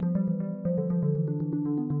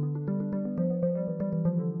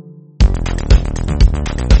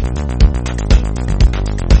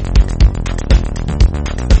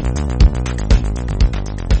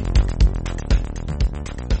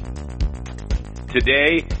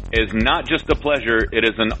Today is not just a pleasure, it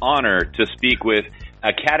is an honor to speak with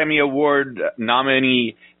Academy Award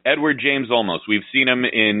nominee Edward James Olmos. We've seen him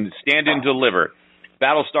in Stand and Deliver,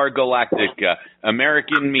 Battlestar Galactica,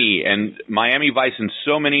 American Me, and Miami Vice, and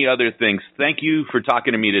so many other things. Thank you for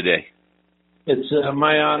talking to me today. It's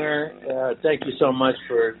my honor. Thank you so much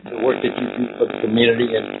for the work that you do for the community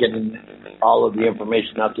and getting all of the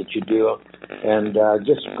information out that you do. And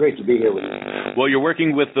just great to be here with you. Well, you're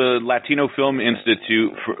working with the Latino Film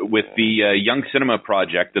Institute with the Young Cinema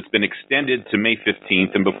Project that's been extended to May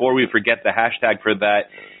 15th. And before we forget, the hashtag for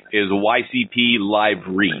that is YCP Live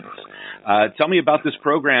Reads. Tell me about this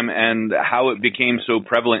program and how it became so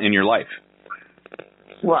prevalent in your life.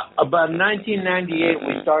 Well, about 1998,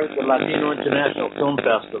 we started the Latino International Film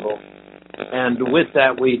Festival, and with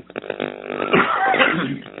that, we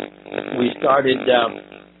started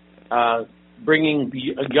bringing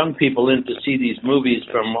young people in to see these movies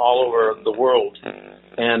from all over the world,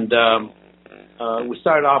 and we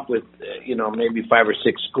started off with maybe 5 or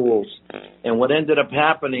 6 schools, and what ended up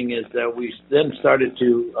happening is that we then started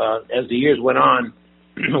to, as the years went on,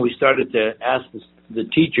 we started to ask the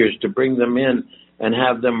teachers to bring them in and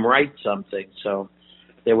have them write something. So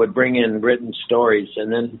they would bring in written stories.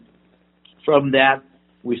 And then from that,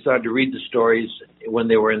 we started to read the stories when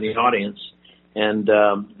they were in the audience. And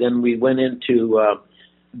then we went into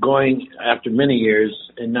going, after many years,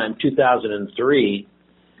 in 2003,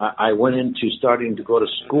 I went into starting to go to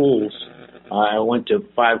schools. I went to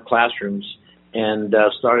 5 classrooms and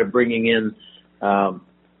started bringing in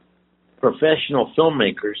professional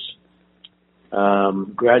filmmakers,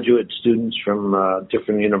 graduate students from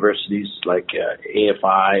different universities like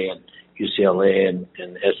AFI and UCLA and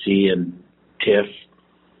SE and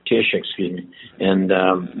Tisch, and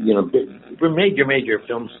major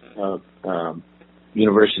films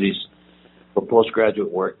universities for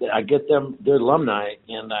postgraduate work. I get them, they're alumni,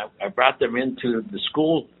 and I brought them into the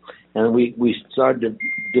school, and we started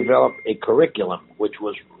to develop a curriculum, which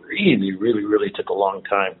was really took a long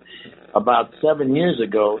time. About 7 years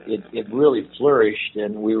ago, it really flourished,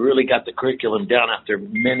 and we really got the curriculum down after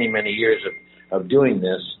many years of doing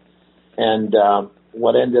this. And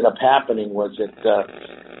what ended up happening was that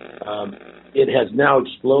it has now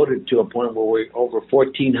exploded to a point where we're over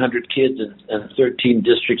 1,400 kids in 13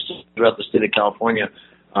 districts throughout the state of California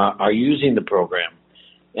are using the program.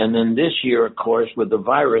 And then this year, of course, with the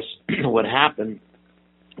virus, what happened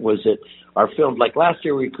was that our films, like last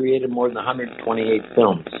year, we created more than 128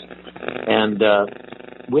 films. And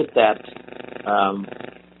with that,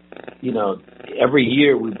 every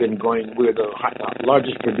year we've been going, we're the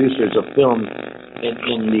largest producers of film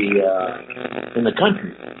in the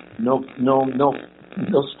country. No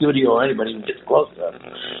studio or anybody even gets close to us.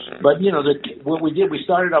 But, what we did, we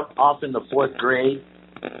started off in the 4th grade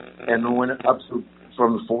and we went up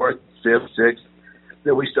from the 4th, 5th, 6th.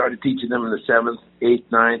 Then we started teaching them in the 7th, 8th,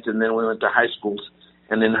 9th, and then we went to high schools.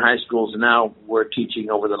 And in high schools now, we're teaching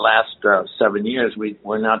over the last 7 years.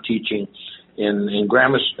 We're now teaching in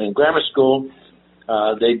grammar school.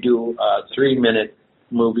 They do a 3-minute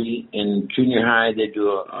movie. In junior high, they do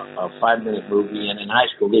a 5-minute movie, and in high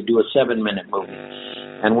school, they do a 7-minute movie.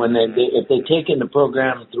 And when if they take in the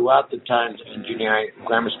program throughout the times in junior high,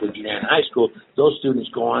 grammar school, junior and high school, those students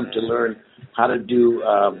go on to learn how to do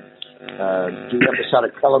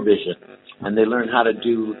episodic television, and they learn how to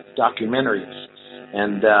do documentaries,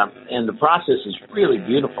 and the process is really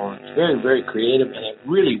beautiful. It's very creative, and it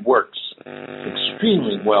really works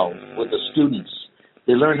extremely well with the students.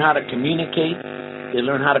 They learn how to communicate, they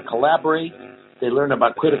learn how to collaborate, they learn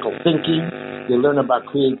about critical thinking, they learn about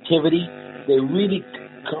creativity. They really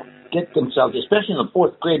get themselves, especially in the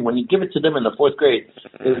 4th grade. When you give it to them in the 4th grade,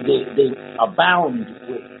 they abound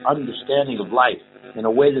with understanding of life in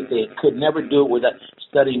a way that they could never do it without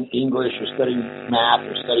studying English or studying math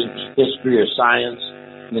or studying history or science,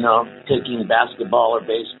 taking basketball or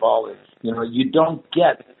baseball. You don't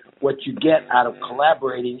get what you get out of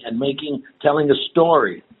collaborating and telling a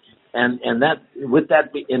story. And that, with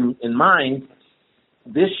that in mind,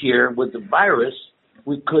 this year with the virus,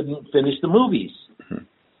 we couldn't finish the movies.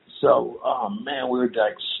 So, we were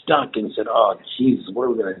like stuck and said, Jesus, what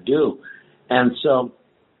are we going to do? And so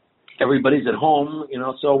everybody's at home,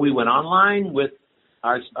 so we went online with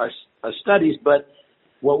our studies. But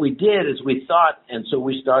what we did is we thought, and so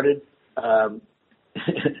we started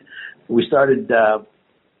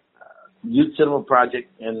Youth Cinema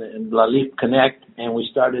Project and La Leaf Connect, and we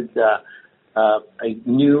started a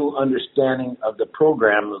new understanding of the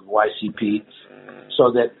program of YCP,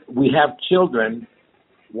 so that we have children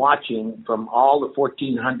watching from all the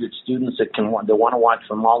 1,400 students that want to watch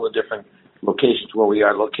from all the different locations where we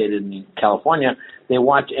are located in California, they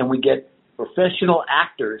watch, and we get professional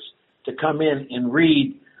actors to come in and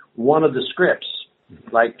read one of the scripts.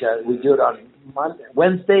 Like we do it on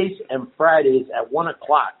Wednesdays and Fridays at 1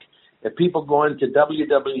 o'clock. If people go into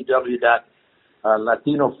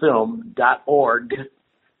www.latinofilm.org,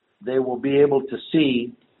 they will be able to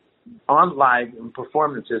see on live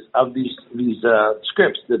performances of these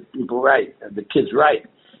scripts that people write, the kids write.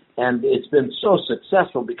 And it's been so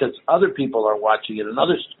successful because other people are watching it and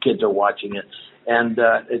other kids are watching it. And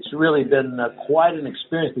it's really been quite an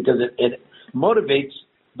experience because it motivates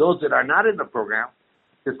those that are not in the program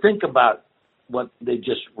to think about what they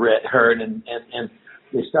just heard, and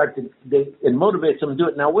they start to, it motivates them to do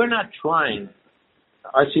it. Now, we're not trying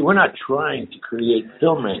to create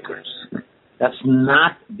filmmakers. That's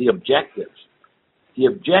not the objective. The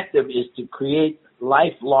objective is to create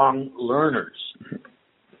lifelong learners,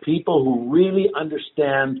 people who really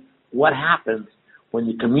understand what happens when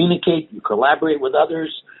you communicate, you collaborate with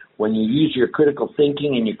others, when you use your critical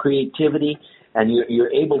thinking and your creativity, and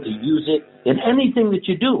you're able to use it in anything that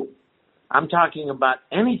you do. I'm talking about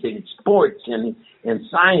anything, in sports and in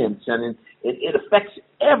science, and it affects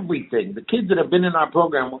everything. The kids that have been in our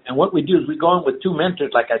program, and what we do is we go in with 2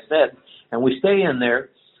 mentors, like I said, and we stay in there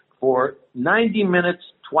for 90 minutes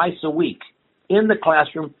twice a week in the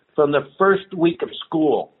classroom from the first week of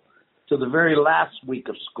school to the very last week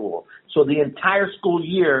of school. So the entire school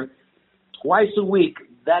year, twice a week,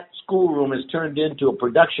 that schoolroom is turned into a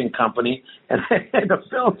production company and a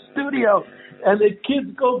film studio, and the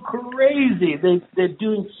kids go crazy. They're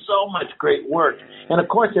doing so much great work. And, of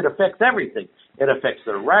course, it affects everything. It affects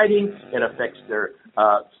their writing. It affects their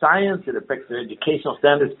science. It affects their educational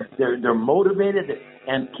standards. They're motivated.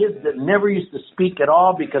 And kids that never used to speak at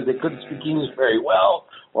all because they couldn't speak English very well,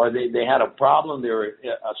 or they had a problem, they were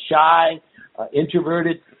shy,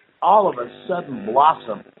 introverted, all of a sudden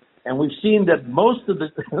blossom. And we've seen that most of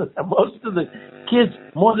the kids,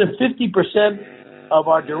 more than 50% of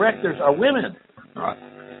our directors are women, right?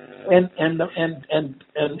 And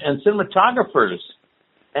cinematographers,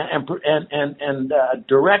 and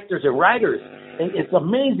directors and writers. And it's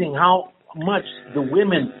amazing how much the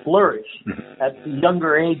women flourish at the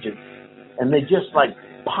younger ages, and they just like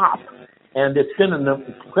pop. And it's been an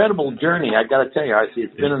incredible journey. I got to tell you, RC,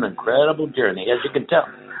 it's been an incredible journey. As you can tell,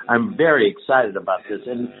 I'm very excited about this,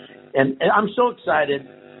 and I'm so excited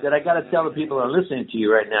that I got to tell the people who are listening to you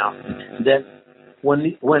right now that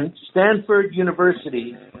when Stanford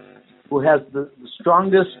University, who has the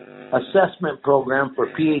strongest assessment program for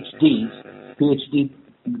PhD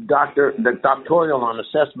doctoral on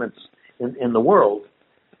assessments in the world,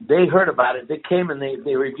 they heard about it. They came and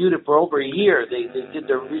they reviewed it for over a year. They did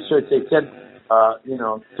their research. They said,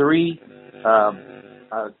 3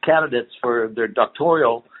 candidates for their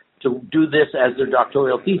doctoral to do this as their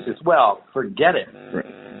doctoral thesis. Well, forget it. Right.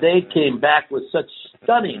 They came back with such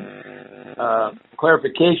stunning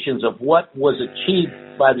clarifications of what was achieved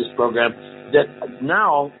by this program that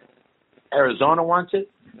now Arizona wants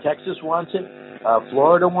it, Texas wants it,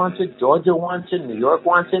 Florida wants it, Georgia wants it, New York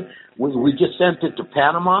wants it. We just sent it to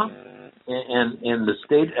Panama, and in the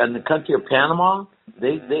state and the country of Panama.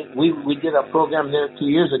 We did a program there 2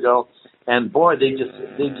 years ago, and boy, they just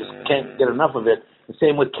can't get enough of it. The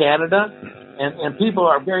same with Canada, and people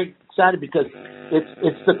are very excited because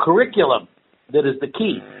it's the curriculum that is the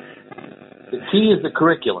key. The key is the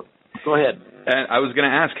curriculum. Go ahead. And I was going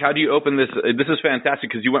to ask, how do you open this? This is fantastic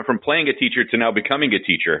because you went from playing a teacher to now becoming a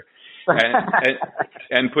teacher,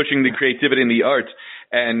 and pushing the creativity in the arts.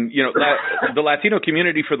 And, the Latino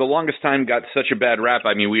community for the longest time got such a bad rap.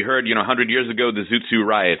 I mean, we heard, 100 years ago, the Zoot Suit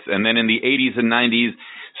riots. And then in the 80s and 90s,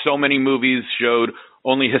 so many movies showed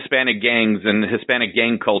only Hispanic gangs and Hispanic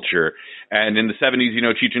gang culture. And in the 70s,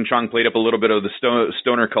 Cheech and Chong played up a little bit of the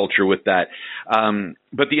stoner culture with that.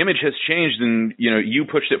 But the image has changed, and, you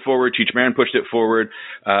pushed it forward, Cheech Marin pushed it forward,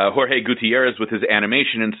 Jorge Gutierrez with his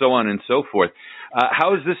animation, and so on and so forth.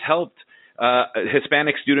 How has this helped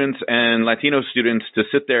Hispanic students and Latino students to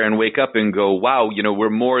sit there and wake up and go, wow, we're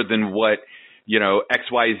more than what,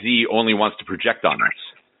 XYZ only wants to project on us?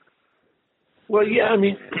 Well, yeah, I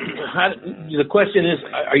mean, the question is,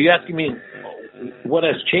 are you asking me what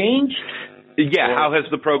has changed? Yeah, how has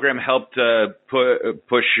the program helped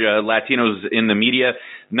push Latinos in the media,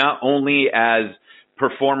 not only as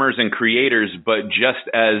performers and creators, but just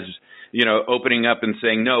as, opening up and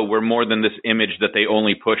saying, no, we're more than this image that they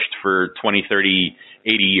only pushed for 20, 30,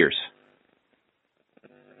 80 years?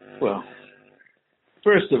 Well,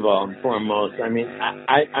 first of all and foremost, I mean,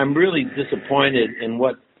 I'm really disappointed in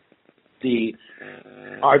what the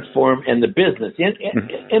art form and the business.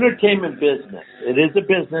 Entertainment business. It is a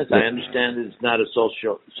business. I understand it's not a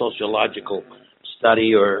sociological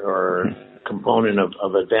study or component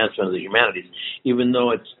of advancement of the humanities, even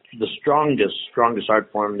though it's the strongest art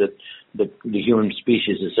form that the human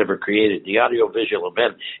species has ever created. The audiovisual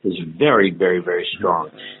event is very, very, very strong.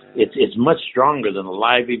 It's much stronger than a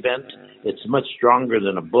live event. It's much stronger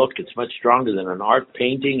than a book. It's much stronger than an art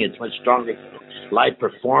painting. It's much stronger than live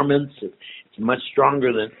performance. It's much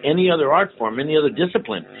stronger than any other art form, any other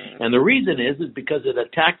discipline. And the reason is because it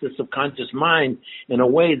attacks the subconscious mind in a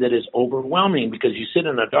way that is overwhelming, because you sit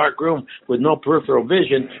in a dark room with no peripheral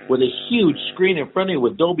vision, with a huge screen in front of you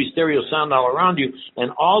with Dolby stereo sound all around you,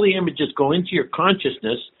 and all the images go into your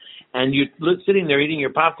consciousness, and you're sitting there eating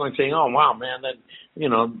your popcorn saying, oh, wow, man, that,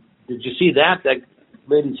 did you see that? That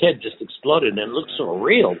lady's head just exploded, and it looks so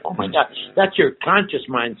real. Oh, my God. That's your conscious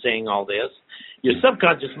mind saying all this. Your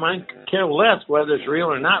subconscious mind could care less whether it's real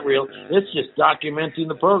or not real. It's just documenting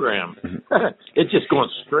the program. It's just going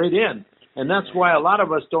straight in. And that's why a lot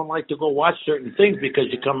of us don't like to go watch certain things, because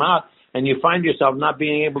you come out and you find yourself not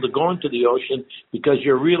being able to go into the ocean because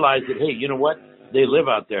you realize that, hey, you know what? They live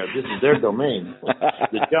out there. This is their domain.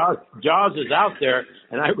 The Jaws is out there,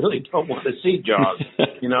 and I really don't want to see Jaws,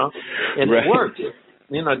 And right. It works.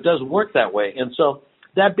 It does work that way. And so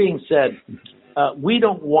that being said, we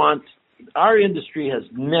don't want – our industry has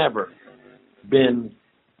never been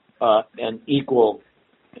in equal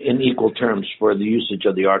terms for the usage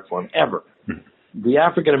of the art form, ever. The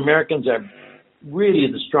African Americans are really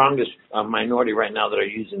the strongest minority right now that are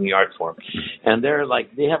using the art form, and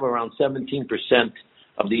they have around 17%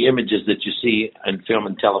 of the images that you see in film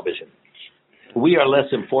and television. We are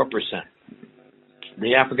less than 4%.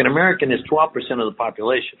 The African American is 12% of the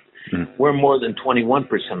population. We're more than 21%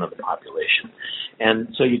 of the population. And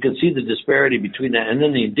so you can see the disparity between that. And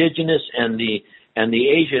then the indigenous and the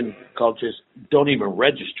Asian cultures don't even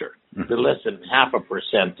register. They're less than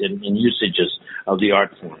 0.5% in usages of the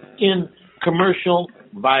art form in commercial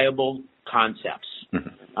viable concepts.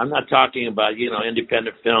 I'm not talking about,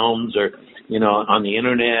 independent films or, on the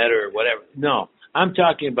internet or whatever. No, I'm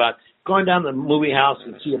talking about going down to the movie house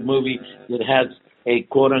and see a movie that has a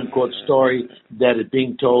quote-unquote story that is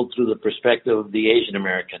being told through the perspective of the Asian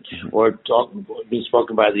American, or being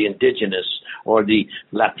spoken by the indigenous or the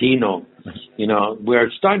Latino.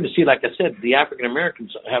 We're starting to see, like I said, the African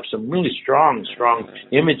Americans have some really strong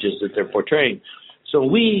images that they're portraying. So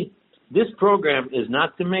this program is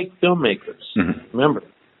not to make filmmakers. Remember,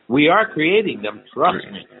 we are creating them, trust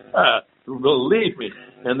me. Believe me.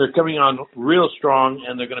 And they're coming on real strong,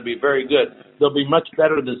 and they're going to be very good. They'll be much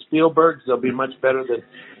better than Spielberg's. They'll be much better than,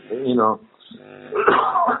 the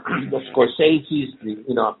Scorsese's,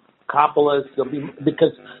 the, Coppola's.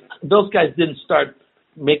 Because those guys didn't start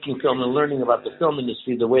making film and learning about the film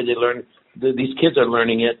industry the way they learn. These kids are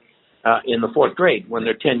learning it in the fourth grade when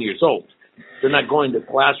they're 10 years old. They're not going to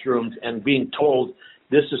classrooms and being told,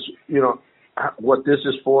 this is, what this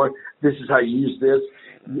is for. This is how you use this.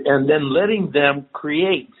 And then letting them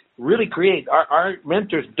really create. Our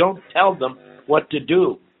mentors don't tell them what to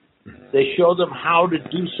do. They show them how to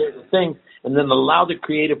do certain things, and then allow the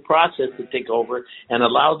creative process to take over and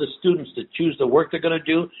allow the students to choose the work they're going to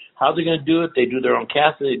do, how they're going to do it. They do their own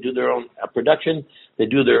casting, they do their own production, they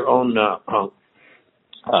do their own, art.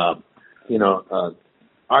 God,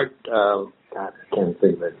 I can't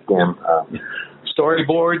think of it.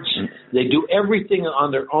 Storyboards. They do everything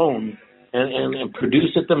on their own. And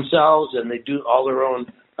produce it themselves, and they do all their own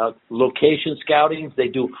location scouting. They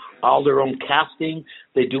do all their own casting.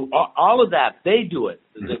 They do all of that. They do it.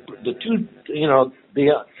 The two,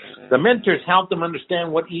 the mentors help them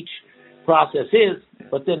understand what each process is,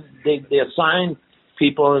 but then they assign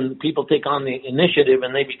people, and people take on the initiative,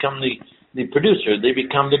 and they become the producer. They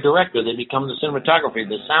become the director. They become the cinematographer,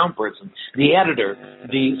 the sound person, the editor,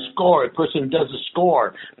 the score, the person who does the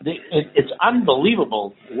score. It's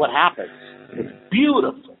unbelievable what happens. It's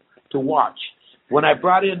beautiful to watch. When I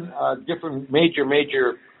brought in different major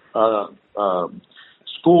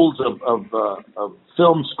schools of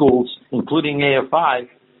film schools, including AFI,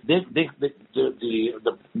 the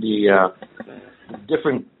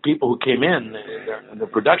different people who came in, the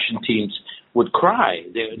production teams, would cry.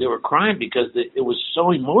 They were crying because it was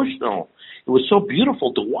so emotional. It was so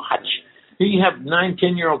beautiful to watch. Here you have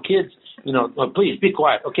 9-10-year-old kids, please be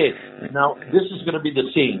quiet. Okay, now this is going to be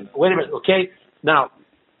the scene. Wait a minute, okay? Now,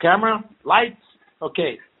 camera, lights,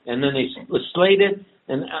 okay. And then they slate it,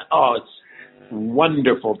 and it's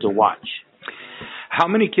wonderful to watch. How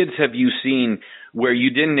many kids have you seen where you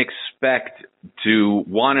didn't expect to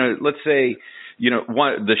want to, let's say,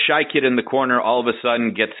 the shy kid in the corner all of a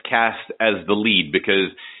sudden gets cast as the lead because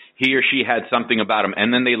he or she had something about him,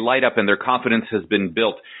 and then they light up and their confidence has been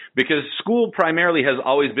built. Because school primarily has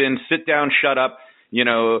always been sit down, shut up,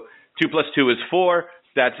 2 + 2 is 4,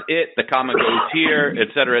 that's it, the comma goes here, et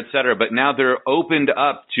cetera, but now they're opened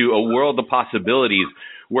up to a world of possibilities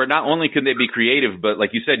where not only can they be creative, but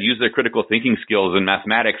like you said, use their critical thinking skills in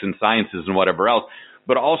mathematics and sciences and whatever else,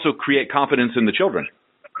 but also create confidence in the children.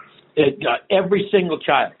 Every single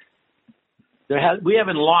child. We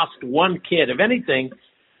haven't lost one kid. If anything,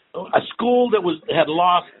 a school that had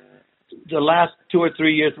lost the last 2 or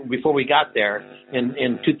 3 years before we got there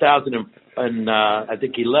in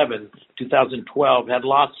 2012 had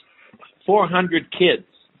lost 400 kids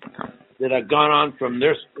that had gone on from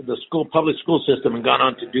the public school system and gone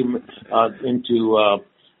on to do into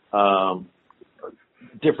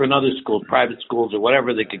different other schools, private schools or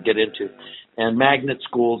whatever they could get into, and magnet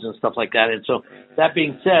schools and stuff like that. And so that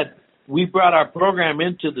being said, we brought our program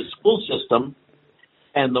into the school system,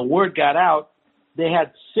 and the word got out. They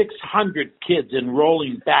had 600 kids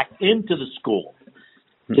enrolling back into the school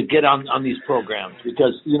to get on these programs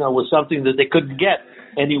because, it was something that they couldn't get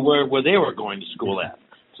anywhere where they were going to school at.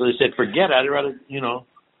 So they said, forget it, I'd rather,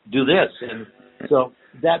 do this. And so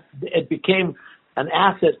that it became an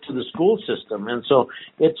asset to the school system. And so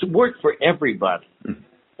it's worked for everybody.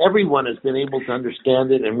 Everyone has been able to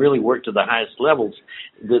understand it and really work to the highest levels.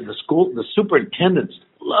 The superintendents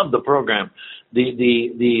love the program.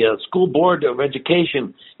 The school board of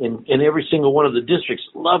education in every single one of the districts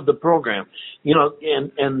love the program.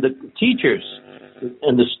 And the teachers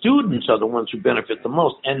and the students are the ones who benefit the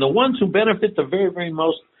most. And the ones who benefit the very, very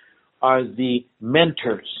most are the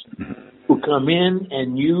mentors who come in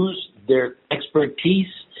and use their expertise,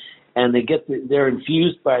 and they're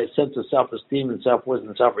infused by a sense of self-esteem and self-worth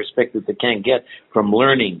and self-respect that they can't get from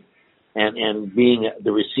learning and being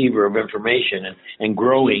the receiver of information and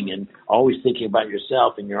growing and always thinking about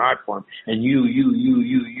yourself and your art form and you,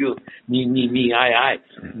 me, I.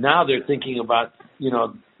 Now they're thinking about,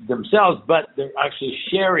 themselves, but they're actually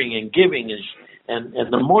sharing and giving and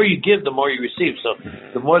the more you give, the more you receive. So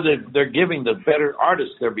the more they're giving, the better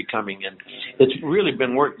artists they're becoming. And it's really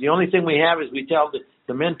been work. The only thing we have is we tell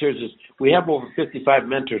the mentors is we have over 55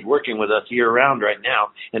 mentors working with us year round right now,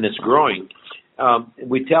 and it's growing.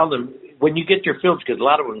 We tell them, when you get your films, because a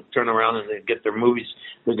lot of them turn around and they get their movies,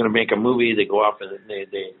 they're going to make a movie, they go off and they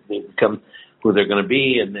become who they're going to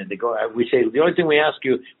be, and then they go. We say, the only thing we ask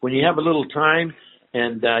you, when you have a little time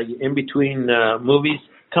and in between movies,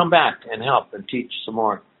 come back and help and teach some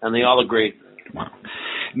more. And they all agree.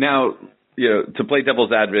 Now, to play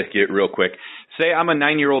devil's advocate real quick, say I'm a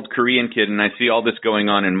 9-year-old Korean kid and I see all this going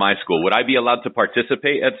on in my school. Would I be allowed to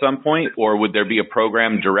participate at some point, or would there be a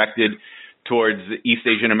program directed towards East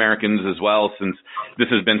Asian Americans as well, since this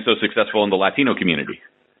has been so successful in the Latino community?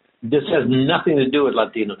 This has nothing to do with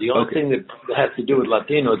Latino. The only thing that has to do with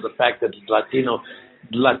Latino is the fact that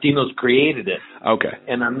Latinos created it. Okay.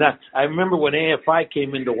 And I remember when AFI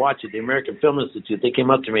came in to watch it, the American Film Institute, they came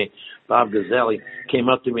up to me, Bob Gazzelli came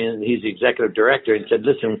up to me, and he's the executive director, and said,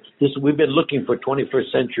 listen, we've been looking for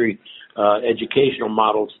 21st century educational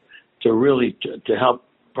models to really to help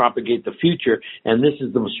propagate the future, and this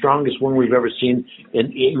is the strongest one we've ever seen,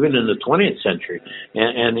 even in the 20th century.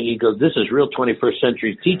 And he goes, this is real 21st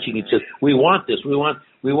century teaching. He says, we want this. We want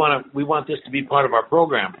this to be part of our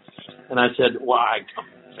program. And I said, well,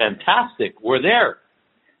 fantastic. We're there.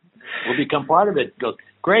 We'll become part of it. He goes,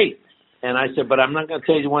 great. And I said, but I'm not going to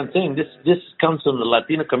tell you one thing. This comes from the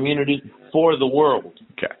Latino community for the world.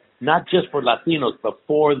 Okay. Not just for Latinos, but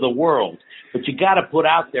for the world. But you got to put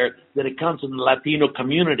out there that it comes from the Latino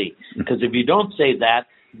community. Because if you don't say that,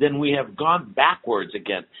 then we have gone backwards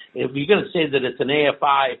again. If you're going to say that it's an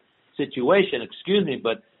AFI situation, excuse me,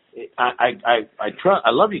 but I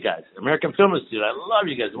love you guys. American Film Institute, I love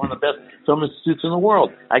you guys. One of the best film institutes in the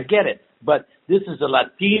world. I get it. But this is a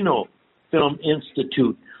Latino Film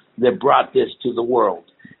Institute that brought this to the world.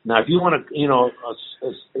 Now, if you want to,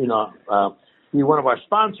 be one of our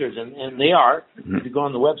sponsors, and they are. If you go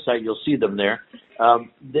on the website, you'll see them there.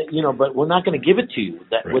 But we're not going to give it to you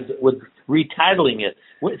with retitling it.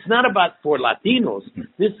 It's not about for Latinos.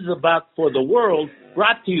 This is about for the world,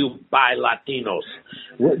 brought to you by Latinos.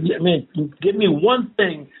 I mean, give me one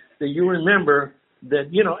thing that you remember that,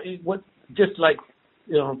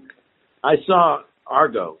 I saw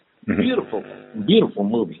Argo. Beautiful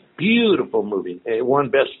movie. Beautiful movie. It won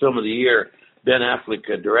Best Film of the Year. Ben Affleck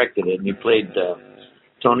directed it, and he played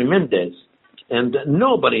Tony Mendez. And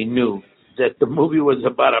nobody knew that the movie was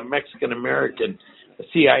about a Mexican-American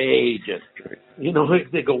CIA agent.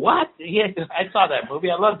 They go, what? Yeah, I saw that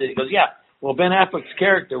movie. I loved it. He goes, yeah, Well, Ben Affleck's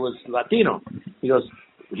character was Latino. He goes,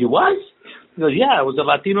 he was? He goes, yeah, it was a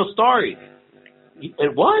Latino story.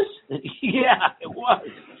 It was? Yeah, it was.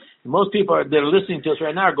 Most people that are listening to us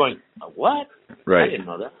right now are going, what? Right. I didn't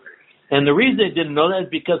know that. And the reason they didn't know that is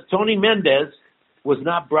because Tony Mendez was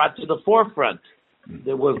not brought to the forefront.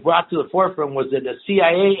 That was brought to the forefront was that a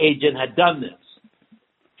CIA agent had done this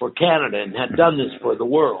for Canada and had done this for the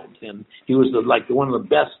world. And he was one of the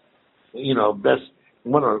best,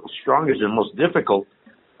 one of the strongest and most difficult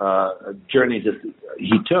journeys that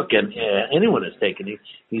he took, and anyone has taken.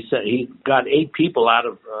 He said he got 8 people out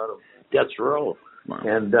of death's row. Wow.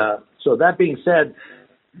 And so that being said,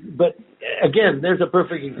 but again, there's a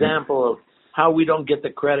perfect example of how we don't get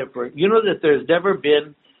the credit for it. You know that there's never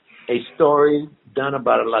been a story done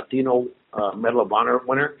about a Latino Medal of Honor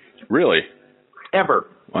winner? Really? Ever.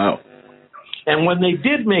 Wow. And when they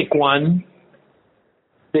did make one,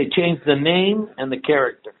 they changed the name and the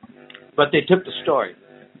character, but they took the story.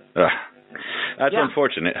 That's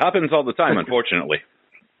unfortunate. It happens all the time, unfortunately.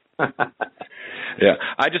 Yeah.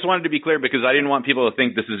 I just wanted to be clear because I didn't want people to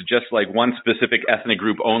think this is just like one specific ethnic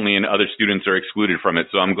group only and other students are excluded from it.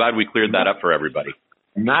 So I'm glad we cleared that up for everybody.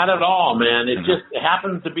 Not at all, man. It just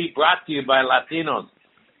happens to be brought to you by Latinos.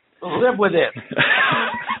 Live with it.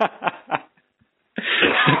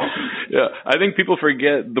 Yeah, I think people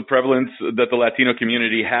forget the prevalence that the Latino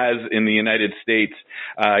community has in the United States.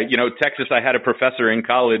 Texas, I had a professor in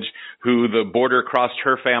college who the border crossed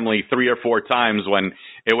her family 3 or 4 times when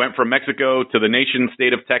it went from Mexico to the nation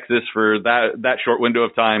state of Texas for that short window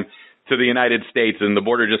of time to the United States, and the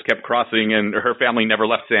border just kept crossing, and her family never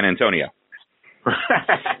left San Antonio.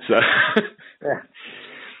 So,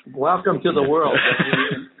 welcome to the world.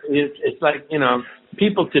 It's like,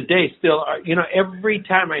 people today still are, every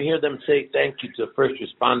time I hear them say thank you to first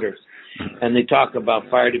responders, and they talk about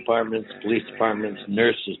fire departments, police departments,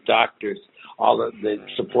 nurses, doctors, all the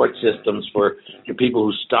support systems for the people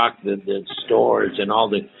who stock the stores and all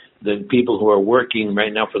the people who are working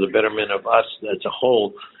right now for the betterment of us as a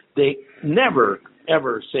whole, they never,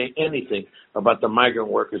 ever say anything about the migrant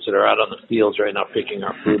workers that are out on the fields right now picking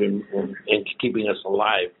our food and keeping us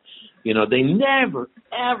alive. They never,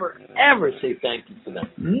 ever, ever say thank you to them.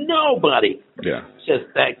 Nobody says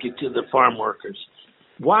thank you to the farm workers.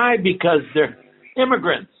 Why? Because they're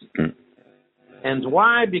immigrants. Mm. And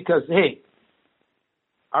why? Because, hey,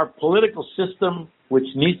 our political system, which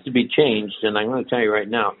needs to be changed, and I'm going to tell you right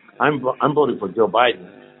now, I'm voting for Joe Biden.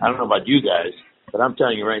 I don't know about you guys, but I'm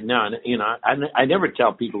telling you right now, and I never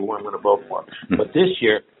tell people who I'm going to vote for. But this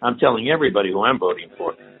year, I'm telling everybody who I'm voting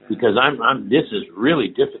for. Because this is really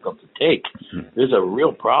difficult to take. There's a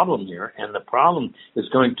real problem here, and the problem is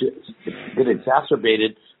going to get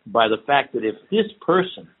exacerbated by the fact that if this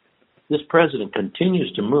president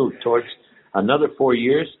continues to move towards another 4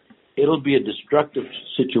 years, it'll be a destructive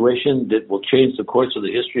situation that will change the course of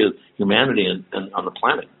the history of humanity and on the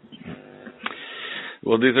planet.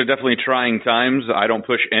 Well, these are definitely trying times. I don't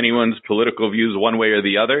push anyone's political views one way or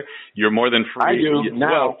the other. You're more than free. I do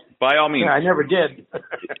now. Well, by all means. Yeah, I never did.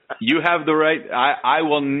 You have the right. I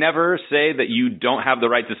will never say that you don't have the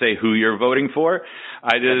right to say who you're voting for.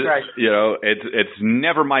 That's right. It's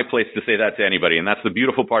never my place to say that to anybody, and that's the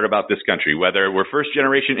beautiful part about this country. Whether we're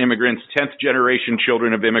first-generation immigrants, 10th-generation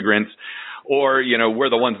children of immigrants, or we're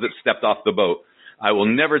the ones that stepped off the boat. I will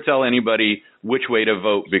never tell anybody which way to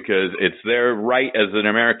vote because it's their right as an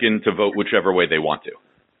American to vote whichever way they want to.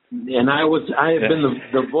 And I have been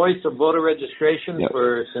the voice of voter registration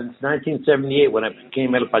since 1978 when I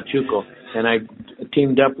became El Pachuco, and I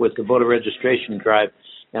teamed up with the voter registration drive,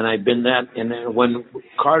 and I've been that. And then when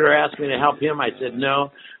Carter asked me to help him, I said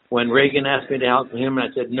no. When Reagan asked me to help him, I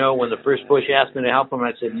said no. When the first Bush asked me to help him,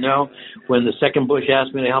 I said no. When the second Bush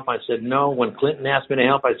asked me to help, I said no. When Clinton asked me to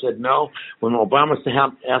help, I said no. When Obama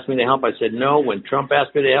asked me to help, I said no. When Trump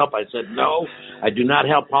asked me to help, I said no. I do not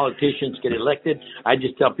help politicians get elected. I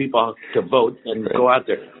just tell people to vote and go out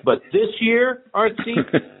there. But this year, Artsy,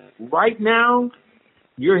 right now,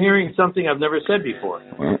 you're hearing something I've never said before.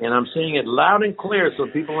 And I'm saying it loud and clear so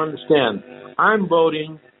people understand. I'm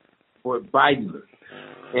voting for Biden.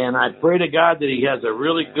 And I pray to God that he has a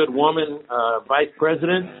really good woman vice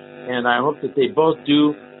president, and I hope that they both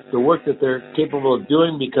do the work that they're capable of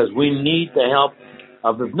doing because we need the help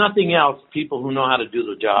of, if nothing else, people who know how to do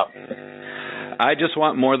the job. I just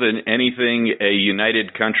want more than anything a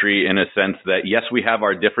united country in a sense that, yes, we have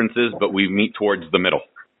our differences, but we meet towards the middle.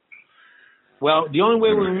 Well, the only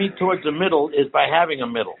way we meet towards the middle is by having a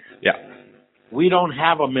middle. Yeah. We don't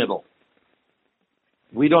have a middle.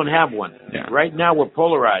 We don't have one. Yeah. Right now, we're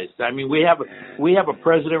polarized. I mean, we have a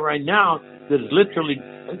president right now that is literally,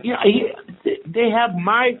 they have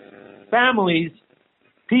my families,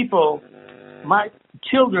 people, my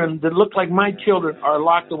children that look like my children are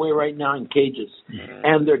locked away right now in cages,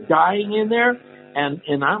 and they're dying in there. And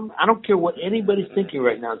I don't care what anybody's thinking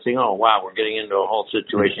right now, saying, "Oh wow, we're getting into a whole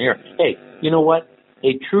situation here." Hey, you know what?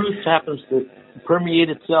 A truth happens to permeate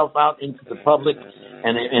itself out into the public,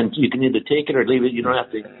 and you can either take it or leave it. You don't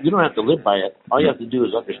have to live by it. All you have to do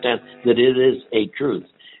is understand that it is a truth.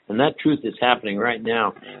 And that truth is happening right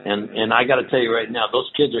now. And I got to tell you right now, those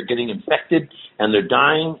kids are getting infected and they're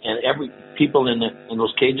dying, and people in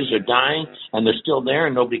those cages are dying, and they're still there,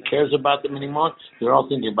 and nobody cares about them anymore. They're all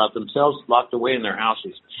thinking about themselves, locked away in their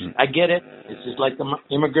houses. I get it. It's just like the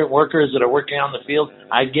immigrant workers that are working out in the field.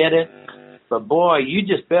 I get it. But boy, you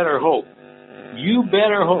just better hope. You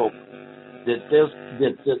better hope that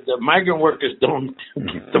the migrant workers don't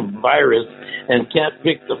get the virus and can't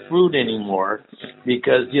pick the fruit anymore,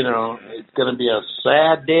 because, it's going to be a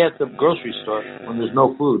sad day at the grocery store when there's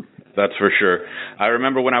no food. That's for sure. I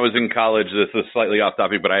remember when I was in college, this is slightly off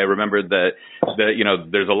topic, but I remember that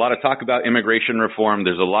there's a lot of talk about immigration reform.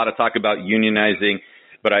 There's a lot of talk about unionizing.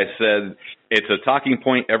 But I said it's a talking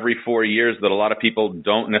point every 4 years that a lot of people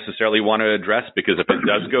don't necessarily want to address, because if it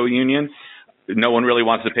does go union, no one really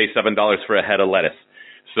wants to pay $7 for a head of lettuce.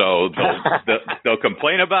 So they'll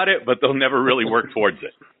complain about it, but they'll never really work towards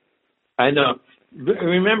it. I know.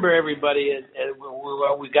 Remember, everybody,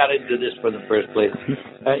 we got into this for the first place.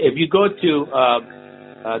 If you go to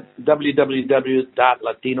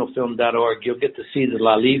www.latinofilm.org, you'll get to see the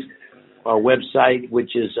LALIF website,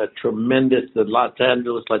 which is a tremendous, the Los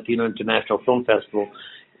Angeles Latino International Film Festival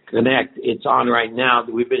Connect. It's on right now.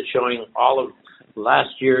 We've been showing all of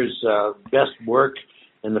last year's best work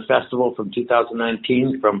in the festival from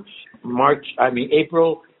 2019, from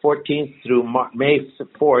April 14th through May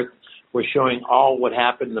 4th. We're showing all what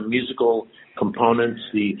happened, the musical components,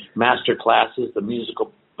 the master classes, the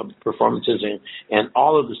musical performances, and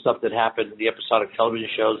all of the stuff that happened, the episodic television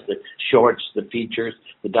shows, the shorts, the features,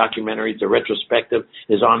 the documentaries, the retrospective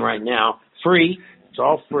is on right now. Free. It's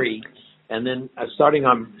all free. And then starting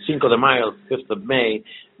on Cinco de Mayo, 5th of May,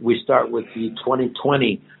 we start with the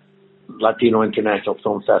 2020 Latino International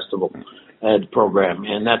Film Festival program,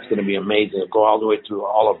 and that's going to be amazing. It'll go all the way through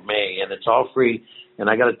all of May, and it's all free. And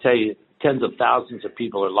I got to tell you, tens of thousands of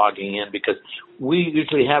people are logging in, because we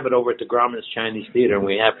usually have it over at the Grauman's Chinese Theater, and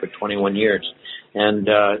we have for 21 years. And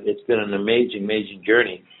it's been an amazing, amazing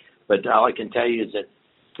journey. But all I can tell you is that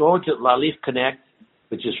go to LALIF Connect,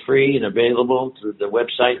 which is free and available through the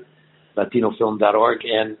website, latinofilm.org,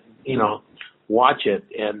 and, watch it.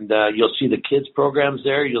 And you'll see the kids programs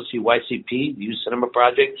there. You'll see YCP, the Youth Cinema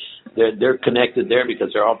Project. They're connected there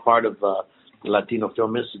because they're all part of the Latino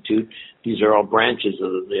Film Institute. These are all branches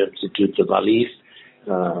of the Institute of LALIF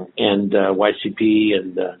and YCP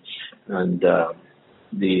and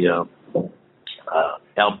the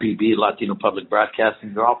LPB, Latino Public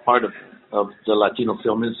Broadcasting. They're all part of the Latino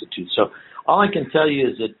Film Institute. So all I can tell you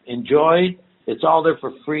is that enjoy. It's all there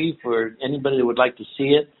for free for anybody that would like to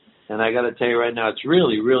see it. And I got to tell you right now, it's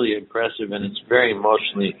really, really impressive, and it's very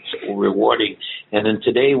emotionally rewarding. And then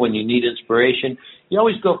today, when you need inspiration, you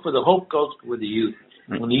always go for the hope goes with the youth.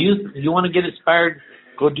 When the youth, if you want to get inspired,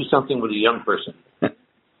 go do something with a young person.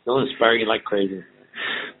 They'll inspire you like crazy.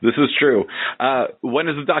 This is true. When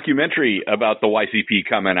is the documentary about the YCP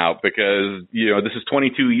coming out? Because, this is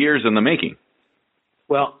 22 years in the making.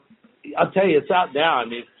 Well, I'll tell you, it's out now. I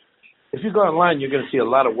mean, if you go online, you're going to see a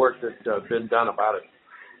lot of work that's been done about it.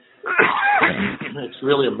 It's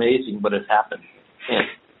really amazing, but it happened. And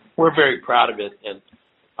we're very proud of it. And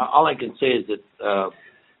all I can say is that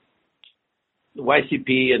the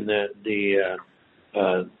YCP and the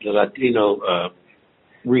Latino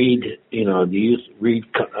Read, the Youth Read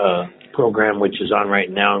program, which is on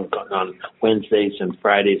right now on Wednesdays and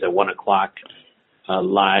Fridays at 1 o'clock,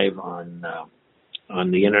 live on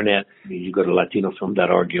the internet. You go to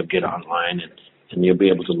latinofilm.org, you'll get online, and you'll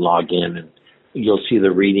be able to log in, and you'll see the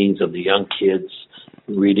readings of the young kids,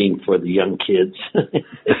 reading for the young kids.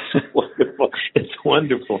 It's wonderful. It's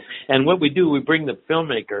wonderful. And what we do, we bring the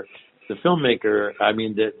filmmaker, the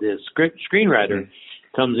screenwriter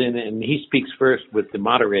comes in and he speaks first with the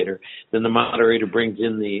moderator. Then the moderator brings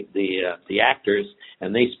in the actors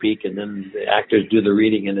and they speak, and then the actors do the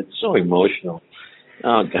reading, and it's so emotional.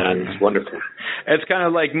 Oh, God, it's wonderful. It's kind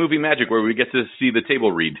of like movie magic where we get to see the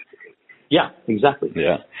table read. Yeah, exactly.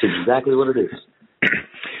 Yeah. It's exactly what it is.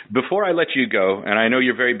 Before I let you go, and I know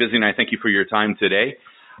you're very busy, and I thank you for your time today,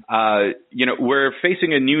 we're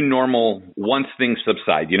facing a new normal once things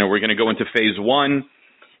subside. We're going to go into phase one,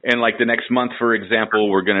 and like the next month, for example,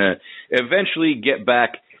 we're going to eventually get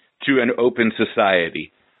back to an open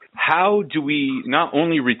society. how do we not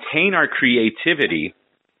only retain our creativity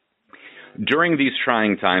during these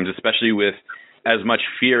trying times, especially with as much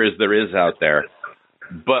fear as there is out there,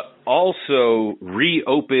 but also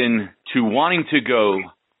reopen to wanting to go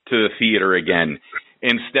to the theater again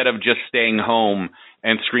instead of just staying home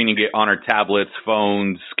and screening it on our tablets,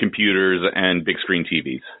 phones, computers, and big screen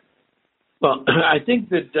TVs? Well, I think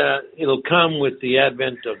that it'll come with the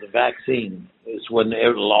advent of the vaccine. Is when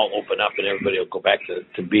it'll all open up and everybody will go back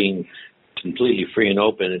to being completely free and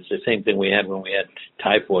open. It's the same thing we had when we had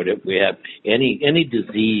typhoid. If we have any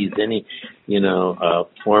disease, any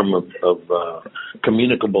form of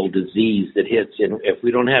communicable disease that hits, and if we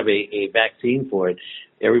don't have a vaccine for it,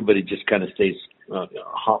 everybody just kind of stays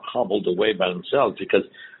hobbled away by themselves because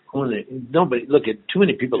nobody, look at too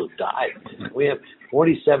many people have died. We have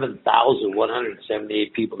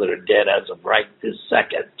 47,178 people that are dead as of right this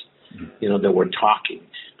second, that we're talking.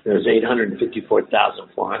 There's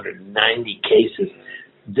 854,490 cases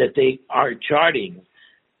that they are charting.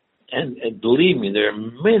 And believe me, there are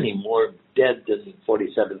many more dead than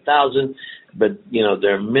 47,000, but,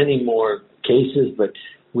 there are many more cases, but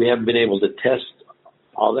we haven't been able to test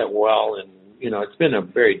all that well. And, it's been a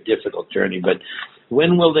very difficult journey, but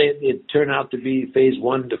when will it turn out to be phase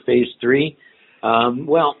 1 to phase 3?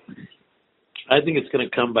 Well, I think it's going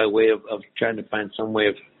to come by way of trying to find some way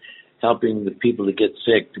of helping the people that get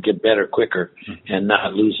sick to get better quicker and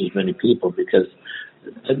not lose as many people because,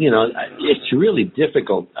 it's really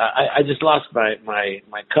difficult. I just lost my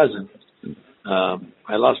cousin.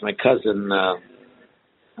 I lost my cousin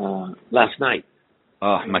last night.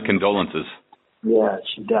 Oh, my condolences. Yeah,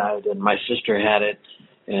 she died, and my sister had it,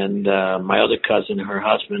 and my other cousin, her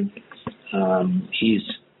husband, he's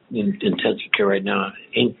in intensive care right now,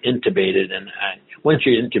 intubated, and once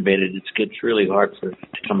you're intubated, it gets really hard to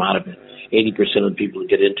come out of it. 80% of the people who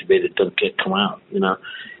get intubated don't come out,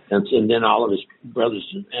 and then all of his brothers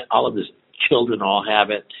and all of his children all have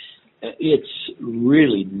it. It's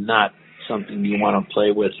really not something you want to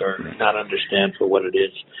play with or not understand for what it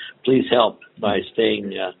is. Please help by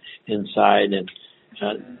staying inside. And,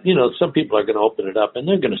 some people are going to open it up and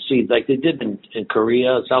they're going to see, like they did in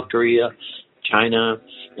Korea, South Korea, China,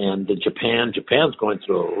 and Japan. Japan's going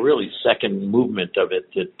through a really second movement of it,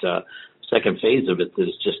 second phase of it that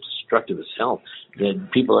is just destructive as hell.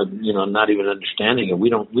 That people are, not even understanding it. We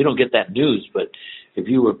don't get that news, but if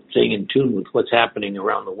you were staying in tune with what's happening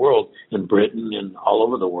around the world, in Britain and all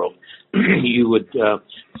over the world, you would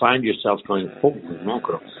find yourself going, holy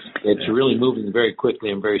mackerel. It's really moving very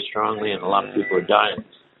quickly and very strongly, and a lot of people are dying.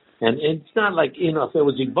 And it's not like, if it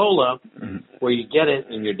was Ebola, where you get it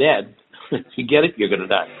and you're dead, if you get it, you're going to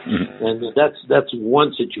die. Mm-hmm. And that's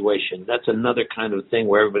one situation. That's another kind of thing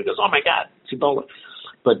where everybody goes, oh, my God, it's Ebola.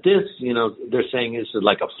 But this, they're saying this is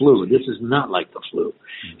like a flu. This is not like the flu.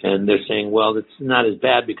 And they're saying, well, it's not as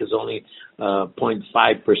bad because only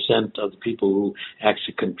 0.5% of the people who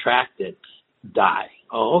actually contract it die.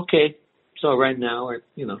 Oh, okay. So right now, we're,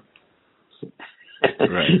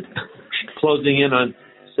 right. closing in on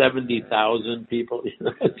 70,000 people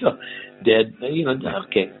so dead.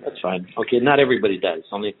 Okay, that's fine. Okay, not everybody dies.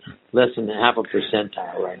 Only less than half a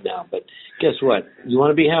percentile right now. But guess what? You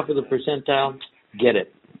want to be half of the percentile? Get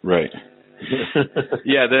it. Right.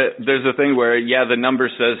 Yeah, there's a thing where, the number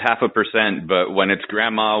says 0.5%, but when it's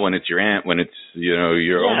grandma, when it's your aunt, when it's,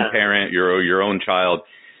 your own parent, your own child,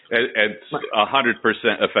 it's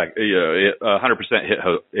 100% effect.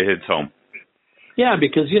 100% it hits home. Yeah,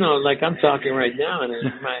 because, like I'm talking right now, and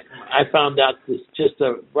I found out this just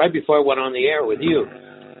right before I went on the air with you.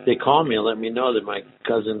 They called me and let me know that my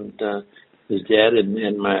cousin is dead, and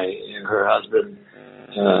her husband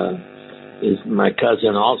is my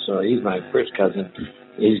cousin also. He's my first cousin.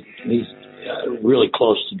 He's really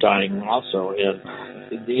close to dying also. And,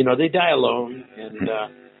 they die alone. And,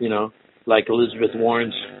 like Elizabeth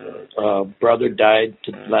Warren's brother died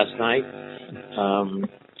last night.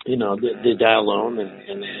 They die alone.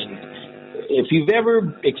 And if you've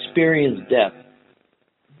ever experienced death,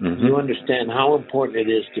 you understand how important it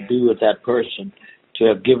is to be with that person, to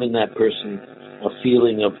have given that person a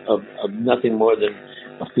feeling of nothing more than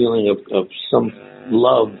a feeling of some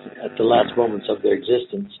love at the last moments of their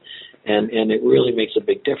existence. And it really makes a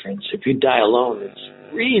big difference. If you die alone, it's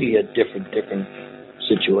really a different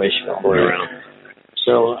situation all the way around.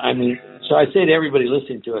 So, so I say to everybody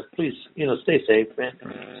listening to us, please, stay safe, man.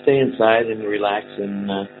 Stay inside and relax and,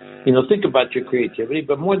 think about your creativity.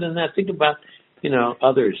 But more than that, think about,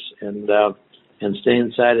 others and stay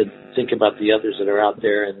inside and think about the others that are out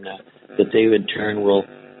there and that they in turn will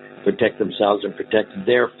protect themselves and protect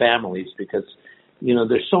their families because,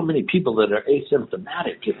 there's so many people that are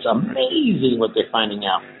asymptomatic. It's amazing what they're finding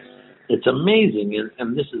out. It's amazing,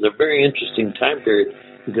 and this is a very interesting time period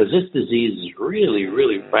because this disease is really,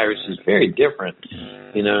 virus is very different.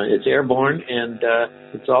 You know, it's airborne, and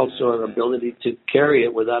it's also an ability to carry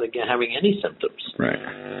it without again having any symptoms. Right.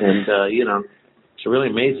 And you know, it's really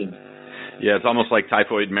amazing. Yeah, it's almost like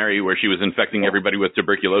Typhoid Mary, where she was infecting everybody with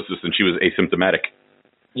tuberculosis and she was asymptomatic.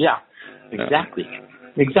 Yeah, exactly.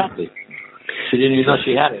 Exactly. She didn't even know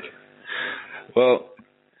she had it. Well,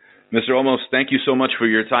 Mr. Olmos, thank you so much for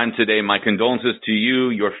your time today. My condolences to you,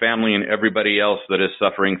 your family, and everybody else that is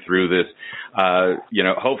suffering through this. You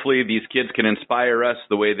know, hopefully these kids can inspire us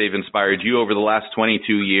the way they've inspired you over the last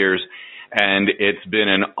 22 years. And it's been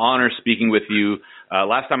an honor speaking with you.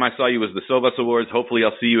 Last time I saw you was the Silvas Awards. Hopefully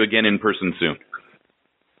I'll see you again in person soon.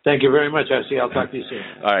 Thank you very much, RC. I'll talk to you soon.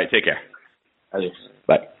 All right, take care. Adios.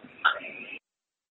 Bye.